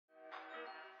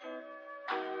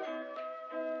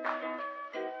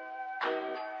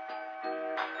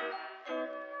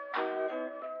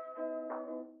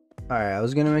Alright, I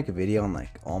was gonna make a video on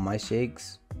like all my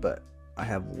shakes, but I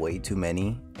have way too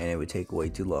many and it would take way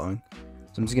too long.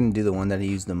 So I'm just gonna do the one that I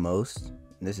use the most.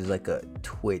 This is like a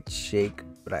twitch shake,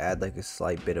 but I add like a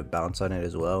slight bit of bounce on it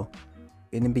as well.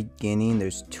 In the beginning,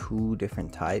 there's two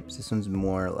different types. This one's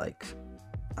more like,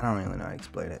 I don't really know how to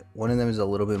explain it. One of them is a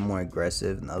little bit more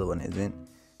aggressive and the other one isn't.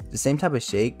 It's the same type of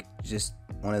shake, just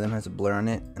one of them has a blur on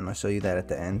it, and I'll show you that at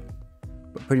the end.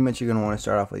 But pretty much you're gonna want to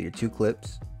start off with your two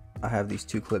clips. I have these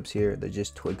two clips here, they're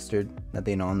just Twixtered,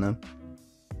 nothing on them,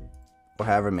 or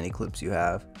however many clips you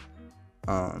have.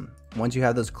 Once you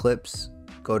have those clips,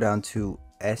 go down to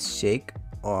S Shake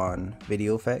on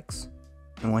video effects,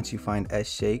 and once you find S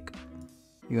Shake,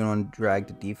 you're going to drag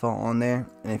the default on there.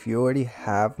 And if you already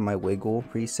have my wiggle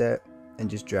preset, then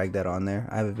just drag that on there.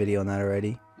 I have a video on that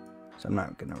already, so I'm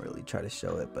not gonna really try to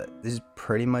show it, but this is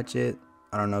pretty much it.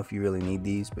 I don't know if you really need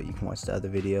these, but you can watch the other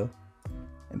video.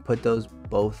 And put those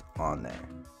both on there,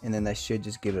 and then that should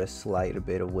just give it a slight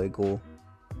bit of wiggle.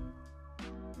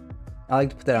 I like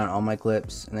to put that on all my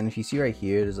clips. And then if you see right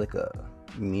here, there's like a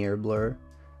mirror blur.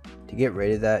 To get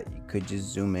rid of that, you could just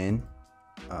zoom in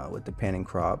with the pan and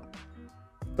crop,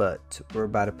 but we're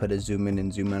about to put a zoom in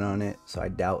and zoom in on it, so I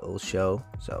doubt it'll show.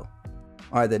 So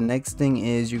alright, the next thing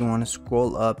is you're going to want to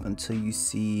scroll up until you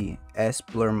see S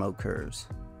blur mode curves.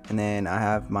 And then I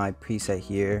have my preset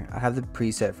here. I have the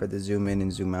preset for the zoom in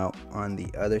and zoom out on the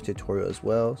other tutorial as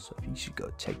well, so you should go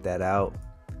check that out.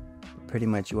 Pretty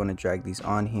much you want to drag these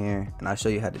on here, and I'll show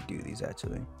you how to do these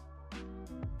actually.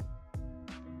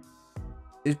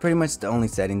 It's pretty much the only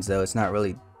settings though. It's not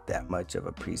really that much of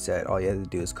a preset. All you have to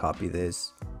do is copy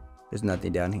this. There's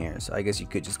nothing down here, so I guess you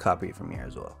could just copy it from here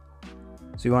as well.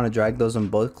 So you want to drag those on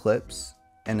both clips,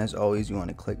 and as always you want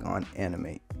to click on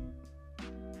Animate.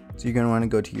 So you're going to want to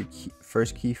go to your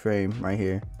first keyframe right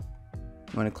here.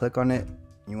 You want to click on it.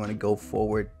 You want to go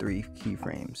forward 3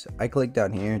 keyframes. I click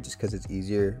down here just because it's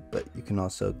easier, but you can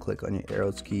also click on your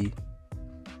arrows key.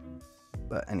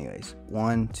 But anyways,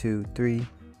 1, 2, 3.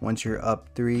 Once you're up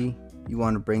 3, you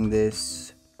want to bring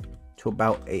this to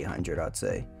about 800, I'd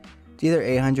say. It's either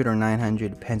 800 or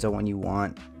 900, depends on what you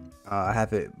want. I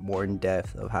have it more in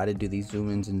depth of how to do these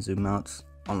zoom ins and zoom outs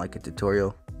on like a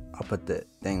tutorial. I'll put the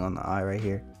thing on the eye right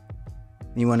here.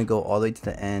 You want to go all the way to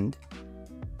the end.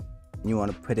 You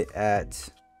want to put it at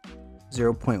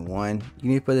 0.1. You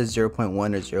need to put it 0.1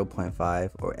 or 0.5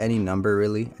 or any number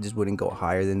really. I just wouldn't go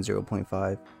higher than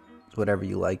 0.5. It's whatever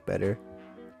you like better.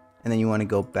 And then you want to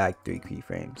go back 3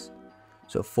 keyframes.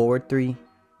 So forward 3,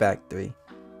 back 3.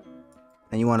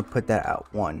 And you want to put that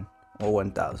at 1 or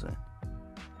 1000.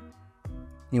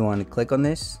 You want to click on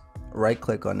this, right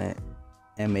click on it,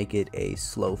 and make it a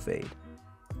slow fade.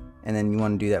 And then you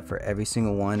want to do that for every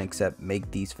single one except make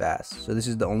these fast. So this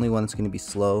is the only one that's going to be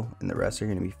slow and the rest are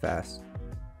going to be fast.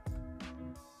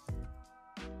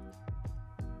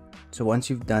 So once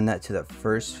you've done that to the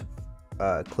first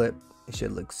clip, it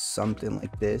should look something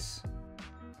like this.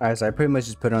 Alright, so I pretty much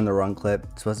just put it on the wrong clip.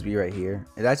 It's supposed to be right here.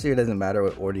 It actually doesn't matter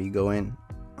what order you go in.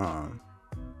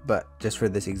 But just for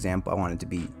this example, I want it to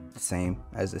be the same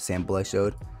as the sample I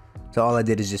showed. So all I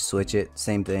did is just switch it,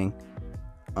 same thing.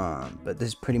 But this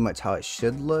is pretty much how it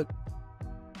should look.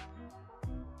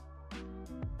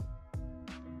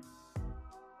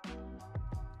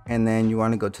 And then you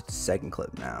want to go to the second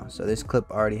clip now. So this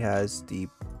clip already has the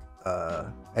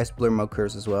S blur mode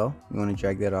curves as well. You want to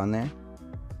drag that on there,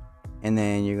 and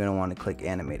then you're going to want to click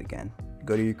Animate again.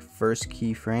 Go to your first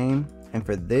keyframe, and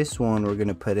for this one we're going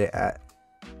to put it at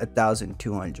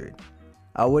 1200.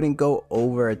 I wouldn't go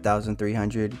over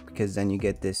 1300 because then you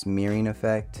get this mirroring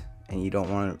effect, and you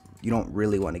don't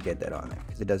really want to get that on there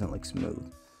because it doesn't look smooth.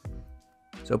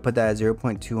 So put that at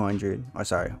 0.200, or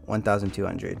sorry,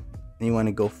 1200, and you want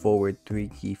to go forward 3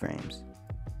 keyframes.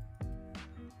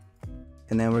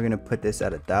 And then we're going to put this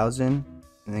at 1000,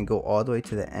 and then go all the way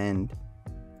to the end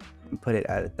and put it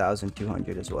at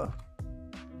 1200 as well.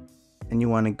 And you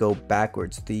want to go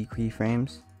backwards 3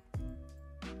 keyframes,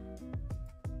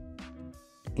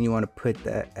 and you want to put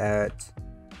that at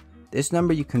this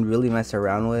number. You can really mess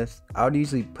around with. I would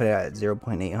usually put it at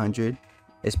 0.800,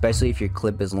 especially if your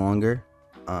clip is longer.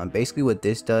 Basically what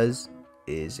this does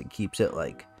is it keeps it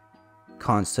like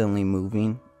constantly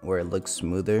moving where it looks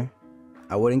smoother.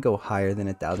 I wouldn't go higher than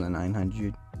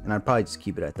 1900, and I'd probably just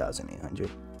keep it at 1800.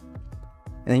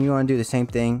 And then you want to do the same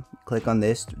thing. Click on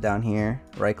this down here,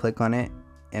 right click on it,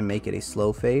 and make it a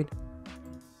slow fade,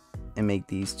 and make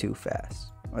these 2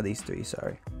 fast, or these 3,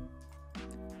 sorry.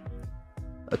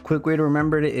 A quick way to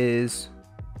remember it is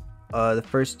the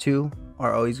first 2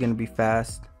 are always going to be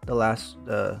fast.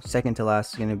 The second to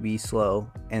last is going to be slow,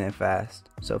 and then fast.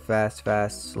 So fast,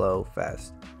 fast, slow,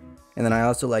 fast. And And then I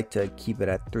also like to keep it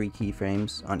at 3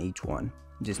 keyframes on each one.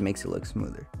 It just makes it look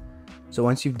smoother. So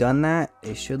once you've done that,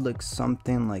 it should look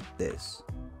something like this.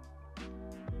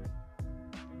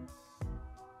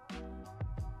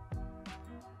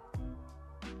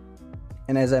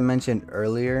 And as I mentioned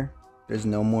earlier, there's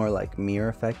no more like mirror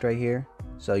effect right here.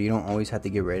 So you don't always have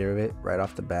to get rid of it right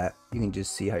off the bat. You can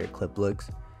just see how your clip looks.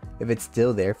 If it's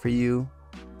still there for you,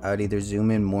 I would either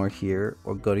zoom in more here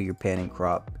or go to your pan and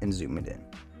crop and zoom it in.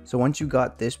 So once you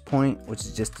got this point, which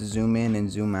is just to zoom in and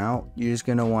zoom out, you're just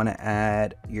gonna wanna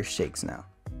add your shakes now.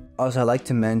 Also, I'd like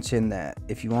to mention that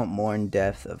if you want more in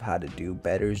depth of how to do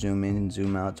better zoom in and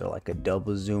zoom outs, or like a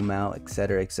double zoom out,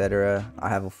 etc., I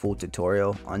have a full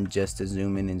tutorial on just the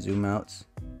zoom in and zoom outs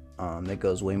that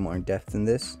goes way more in depth than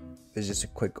this. It's just a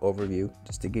quick overview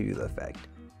just to give you the effect.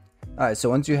 Alright, so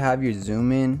once you have your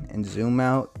zoom in and zoom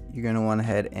out, you're gonna want to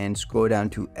head and scroll down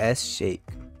to S shake.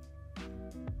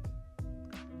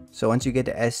 So once you get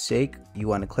to S shake, you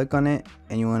want to click on it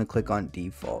and you want to click on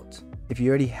default. If you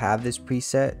already have this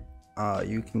preset,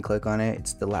 you can click on it.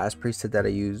 It's the last preset that I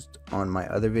used on my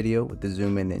other video with the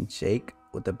zoom in and shake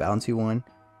with the bouncy one,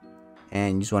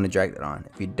 and you just want to drag it on.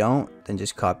 If you don't, then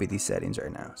just copy these settings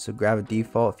right now. So grab a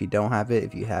default. If you don't have it,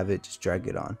 if you have it, just drag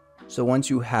it on. So once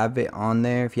you have it on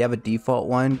there, if you have a default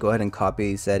one, go ahead and copy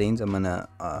these settings. I'm gonna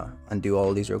undo all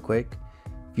of these real quick.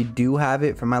 If you do have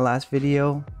it from my last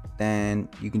video, then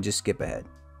you can just skip ahead.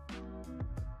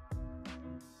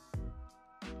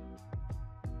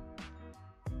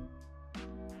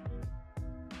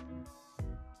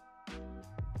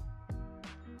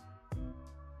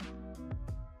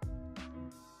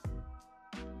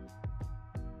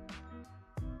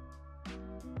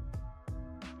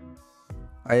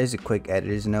 Alright, here's a quick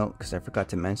editor's note because I forgot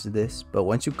to mention this, but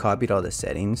once you copied all the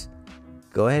settings,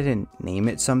 go ahead and name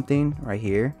it something right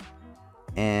here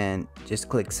and just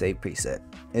click save preset.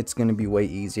 It's going to be way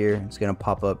easier. It's going to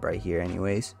pop up right here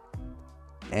anyways.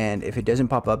 And if it doesn't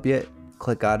pop up yet,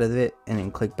 click out of it and then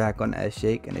click back on S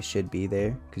shake and it should be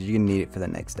there because you're going to need it for the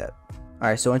next step.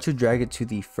 Alright, so once you drag it to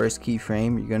the first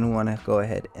keyframe, you're going to want to go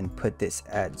ahead and put this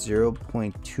at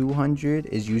 0.200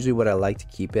 is usually what I like to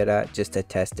keep it at just to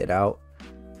test it out.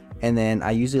 And then I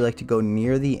usually like to go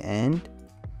near the end,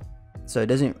 so it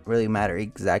doesn't really matter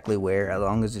exactly where as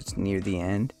long as it's near the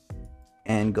end,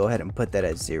 and go ahead and put that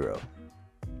at 0.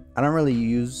 I don't really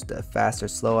use the fast or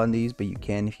slow on these, but you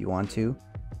can if you want to.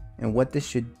 And what this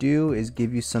should do is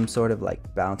give you some sort of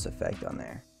like bounce effect on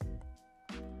there.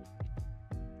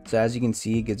 So as you can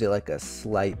see, it gives it like a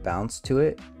slight bounce to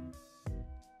it.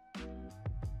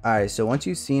 Alright, so once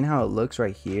you've seen how it looks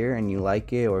right here and you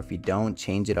like it, or if you don't,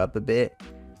 change it up a bit.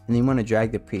 And then you want to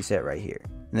drag the preset right here,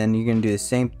 and then you're going to do the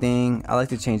same thing. I like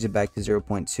to change it back to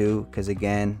 0.2 because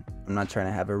again, I'm not trying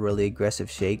to have a really aggressive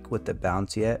shake with the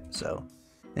bounce yet. So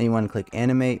then you want to click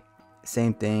animate,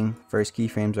 same thing, first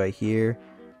keyframes right here.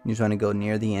 You just want to go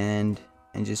near the end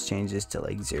and just change this to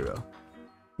like 0.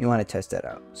 You want to test that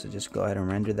out, so just go ahead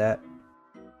and render that.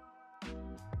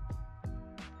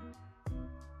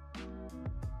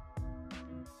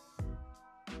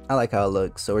 I like how it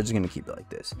looks, so we're just gonna keep it like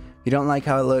this. If you don't like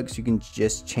how it looks, you can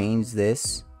just change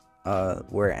this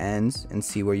where it ends and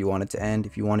see where you want it to end.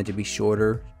 If you want it to be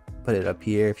shorter, put it up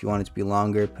here. If you want it to be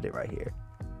longer, put it right here.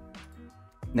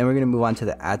 Then we're gonna move on to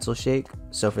the axle shake.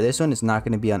 So for this one, it's not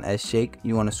gonna be on S shake.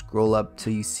 You want to scroll up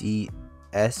till you see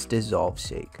S dissolve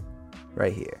shake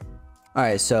right here. All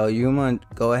right, so you want to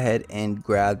go ahead and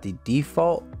grab the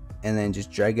default and then just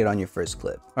drag it on your first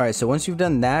clip. All right, so once you've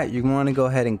done that, you're gonna want to go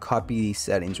ahead and copy these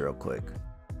settings real quick.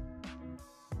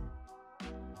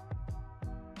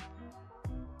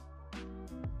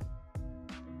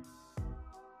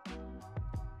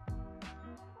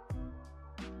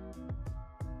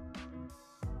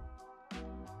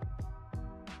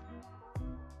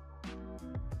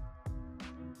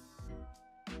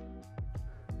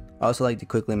 I also like to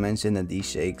quickly mention that these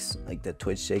shakes, like the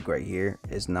Twitch shake right here,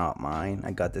 is not mine. I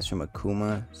got this from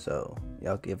Akuma, so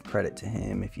y'all give credit to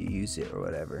him if you use it or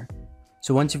whatever.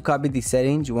 So once you've copied these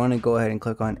settings, you want to go ahead and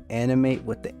click on animate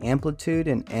with the amplitude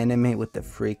and animate with the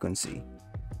frequency.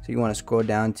 So you want to scroll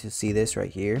down to see this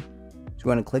right here. So you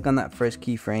want to click on that first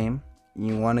keyframe and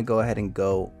you want to go ahead and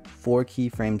go 4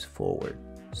 keyframes forward.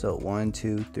 So 1,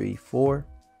 2, 3, 4.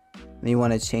 Then you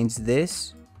want to change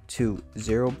this to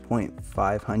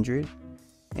 0.500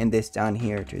 and this down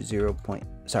here to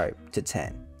to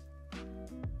 10.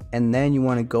 And then you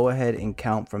want to go ahead and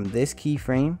count from this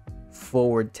keyframe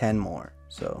forward 10 more.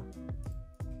 So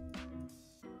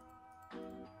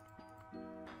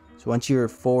once you're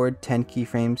forward 10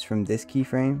 keyframes from this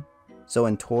keyframe, so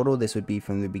in total this would be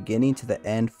from the beginning to the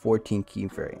end 14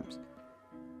 keyframes.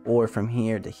 or from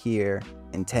here to here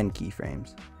in 10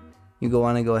 keyframes. You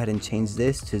want to go ahead and change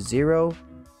this to 0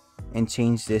 and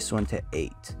change this one to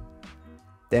 8.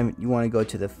 Then you want to go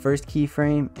to the first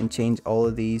keyframe and change all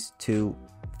of these to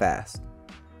fast.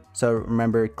 So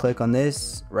remember, click on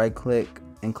this, right click,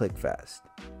 and click fast.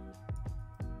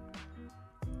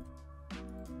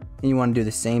 And you want to do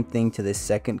the same thing to this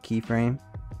second keyframe,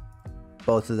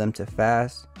 both of them to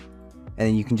fast, and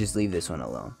then you can just leave this one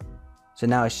alone. So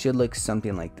now it should look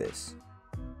something like this.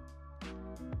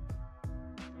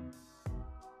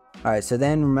 Alright, so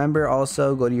then remember,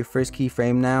 also go to your first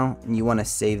keyframe now, and you want to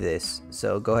save this.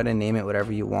 So go ahead and name it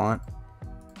whatever you want,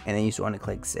 and then you just want to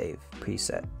click save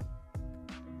preset.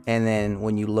 And then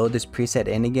when you load this preset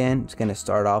in again, it's going to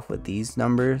start off with these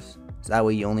numbers. So that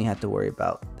way you only have to worry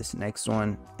about this next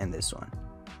one and this one.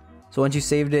 So once you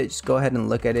saved it, just go ahead and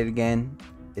look at it again.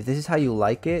 If this is how you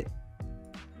like it,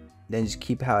 then just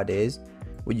keep how it is.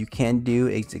 What you can do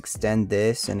is extend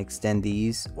this and extend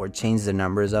these, or change the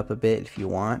numbers up a bit if you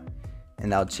want.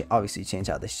 And that'll obviously change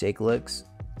how the shake looks.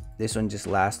 This one just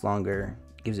lasts longer,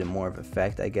 gives it more of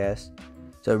effect, I guess.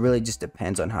 So it really just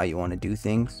depends on how you want to do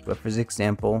things. But for this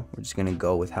example, we're just going to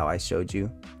go with how I showed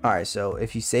you. Alright, so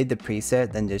if you save the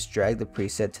preset, then just drag the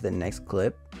preset to the next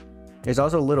clip. There's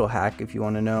also a little hack if you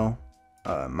want to know.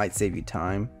 Might save you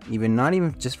time. Not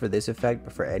even just for this effect,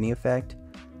 but for any effect.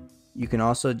 You can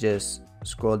also just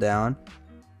scroll down,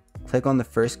 click on the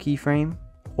first keyframe,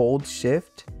 hold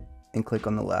shift, and click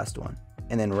on the last one.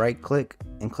 And then right click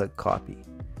and click copy.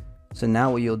 So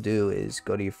now what you'll do is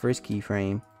go to your first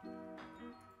keyframe.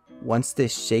 Once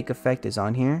this shake effect is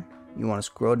on here, you want to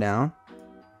scroll down.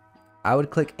 I would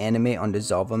click animate on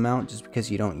dissolve amount just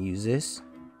because you don't use this.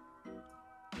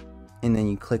 And then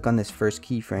you click on this first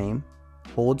keyframe,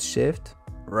 hold shift,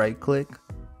 right click,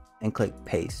 and click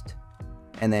paste.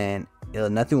 And then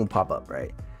nothing will pop up,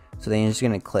 right? So then you're just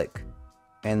going to click,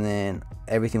 and then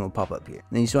everything will pop up here.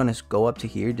 Then you just want to go up to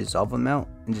here, dissolve amount,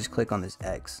 and just click on this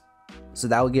X. So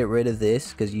that will get rid of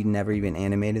this because you never even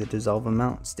animated the dissolve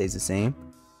amount. It stays the same.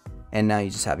 And now you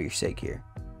just have your shake here.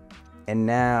 And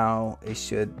now it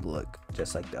should look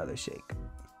just like the other shake.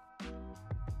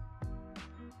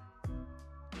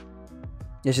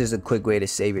 This is a quick way to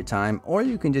save your time, or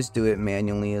you can just do it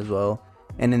manually as well.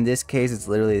 And in this case, it's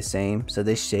literally the same. So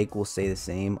this shake will stay the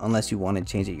same unless you want to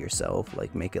change it yourself,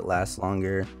 like make it last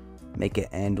longer, make it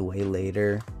end way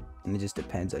later. And it just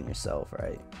depends on yourself,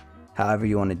 right? However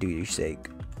you want to do your shake.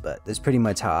 But that's pretty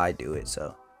much how I do it.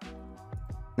 So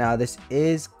now this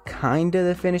is kind of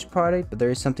the finished product, but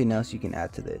there is something else you can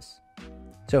add to this.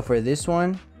 So for this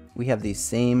one, we have the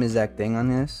same exact thing on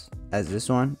this as this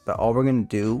one, but all we're going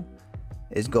to do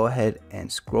is go ahead and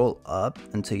scroll up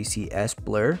until you see S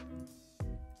blur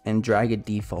and drag a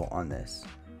default on this.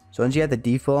 So once you have the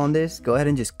default on this, go ahead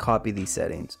and just copy these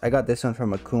settings. I got this one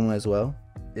from Akuma as well.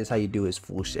 This is how you do his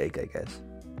full shake, I guess.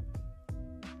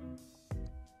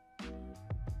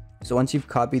 So once you've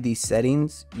copied these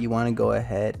settings, you want to go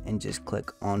ahead and just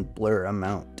click on blur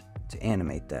amount to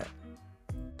animate that.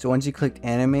 So once you clicked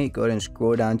animate, go ahead and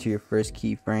scroll down to your first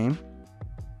keyframe,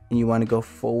 and you want to go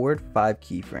forward 5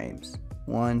 keyframes.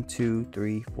 1, 2,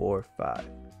 3, 4, 5.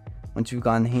 Once you've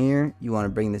gone here, you want to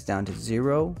bring this down to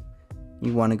 0.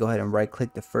 You want to go ahead and right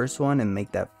click the first one and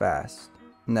make that fast.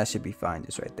 And that should be fine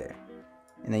just right there.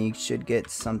 And then you should get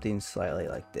something slightly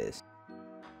like this.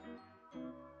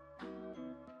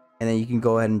 And then you can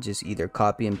go ahead and just either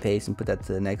copy and paste and put that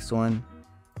to the next one,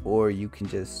 or you can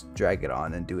just drag it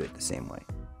on and do it the same way.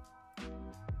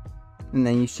 And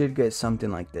then you should get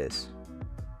something like this.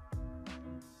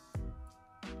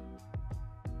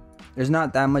 There's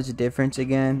not that much difference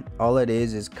again. All it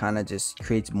is kind of just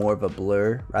creates more of a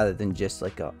blur rather than just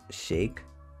like a shake.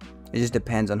 It just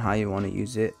depends on how you want to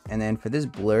use it. And then for this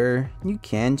blur, you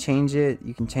can change it.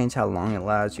 You can change how long it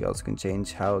lasts. You also can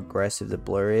change how aggressive the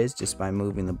blur is just by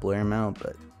moving the blur amount.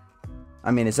 But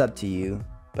I mean, it's up to you.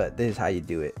 But this is how you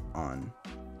do it on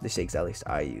the shakes at least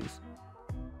I use.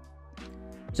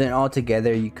 So then all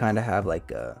together, you kind of have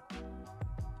like a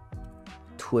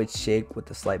twitch shake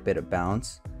with a slight bit of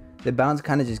bounce. The bounce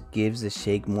kind of just gives the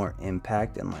shake more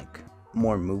impact and like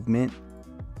more movement.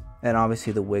 And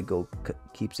obviously the wiggle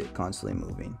keeps it constantly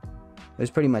moving. That's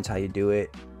pretty much how you do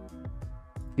it.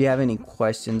 If you have any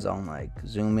questions on like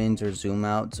zoom ins or zoom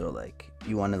outs, or like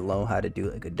you want to know how to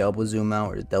do like a double zoom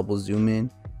out or a double zoom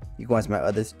in, you can watch my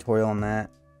other tutorial on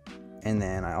that. And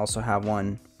then I also have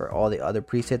one for all the other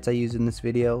presets I use in this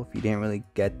video if you didn't really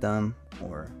get them,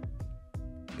 or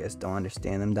I guess don't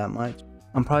understand them that much.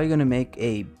 I'm probably going to make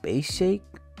a bass shake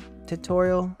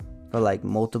tutorial for like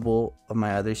multiple of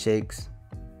my other shakes,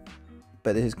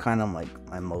 but this is kind of like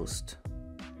my most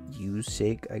use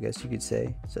shake, I guess you could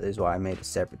say. So this is why I made a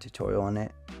separate tutorial on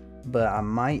it. But I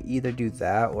might either do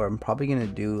that, or I'm probably gonna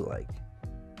do like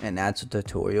an actual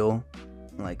tutorial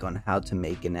like on how to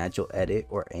make an actual edit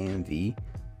or AMV,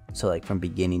 so like from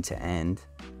beginning to end,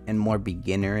 and more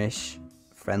beginnerish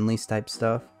friendly type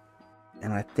stuff.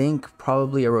 And I think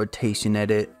probably a rotation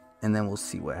edit, and then we'll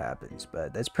see what happens.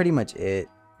 But that's pretty much it.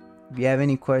 If you have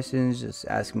any questions, just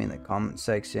ask me in the comment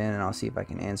section and I'll see if I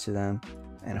can answer them,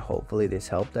 and hopefully this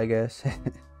helped, I guess.